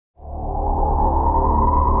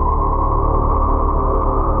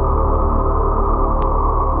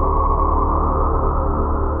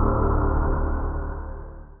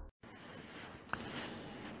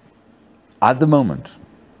At the moment,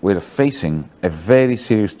 we're facing a very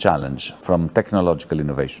serious challenge from technological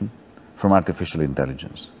innovation, from artificial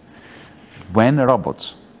intelligence. When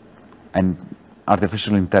robots and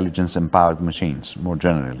artificial intelligence empowered machines, more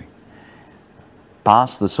generally,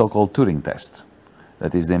 pass the so-called Turing test,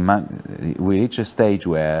 that is, we reach a stage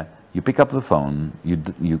where you pick up the phone,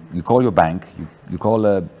 you call your bank, you call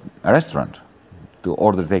a restaurant to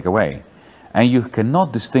order takeaway, and you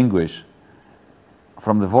cannot distinguish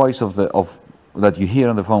from the voice that you hear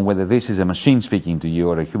on the phone whether this is a machine speaking to you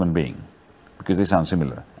or a human being, because they sound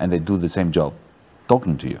similar and they do the same job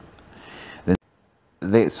talking to you.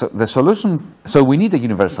 The solution, so we need a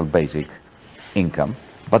universal basic income,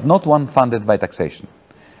 but not one funded by taxation.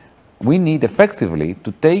 We need effectively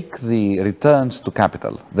to take the returns to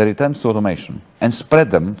capital, the returns to automation, and spread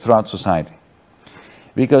them throughout society.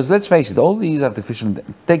 Because let's face it, all these artificial,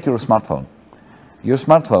 take your smartphone. Your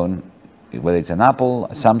smartphone, whether it's an Apple,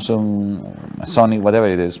 a Samsung, a Sony, whatever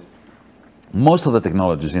it is, most of the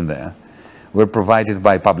technologies in there were provided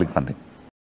by public funding.